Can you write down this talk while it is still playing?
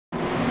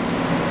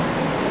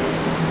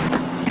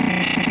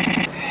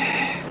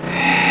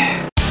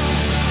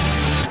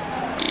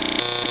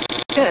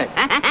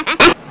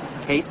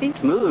tasty,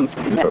 smooth.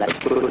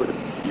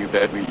 You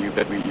bet we.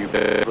 Believe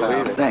it.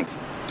 Thanks.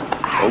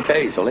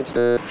 Okay, so let's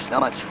how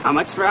much? How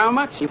much for how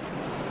much?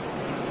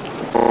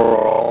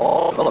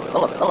 All of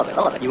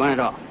it. You want it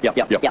all? Yep.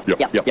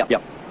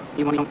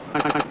 You want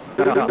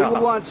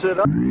Who wants it?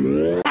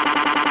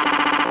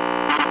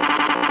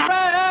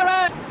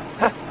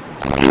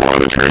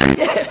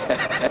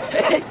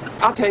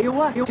 I'll tell you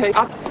what.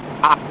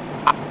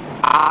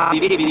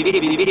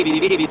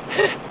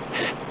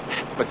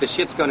 But the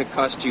shit's gonna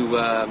cost you,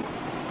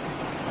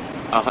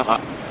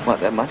 What,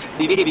 that much?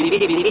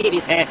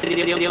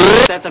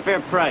 That's a fair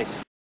price.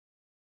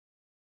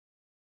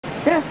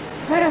 Yeah.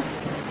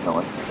 No,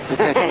 it's...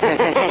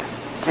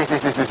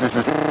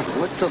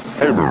 What the f...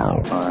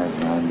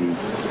 590.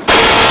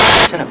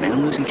 Shut up, man.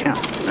 I'm losing count.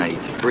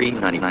 93,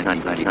 99,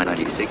 99,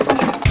 96.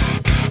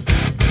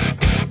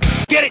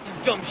 Get it, you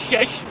dumb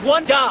shish!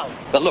 $1.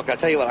 But look, I'll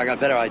tell you what. I got a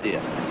better idea.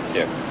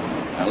 Here.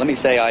 Now, let me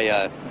say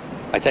I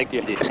take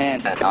the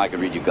hands. Now I can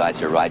read you guys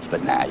your rights,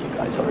 but now you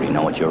guys already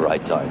know what your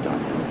rights are,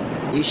 don't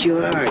you? You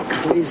sure are a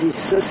crazy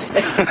sus.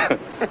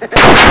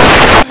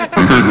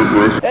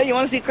 Hey, you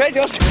want to see crazy?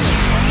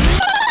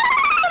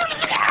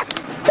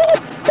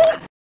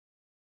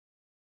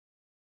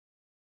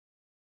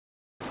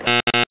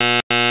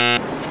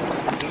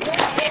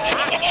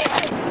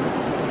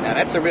 Now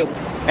that's a real...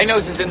 Hey,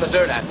 nose is in the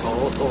dirt,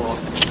 asshole.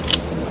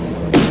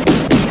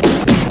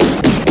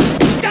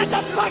 Get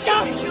the fuck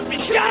out!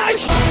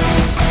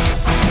 Shut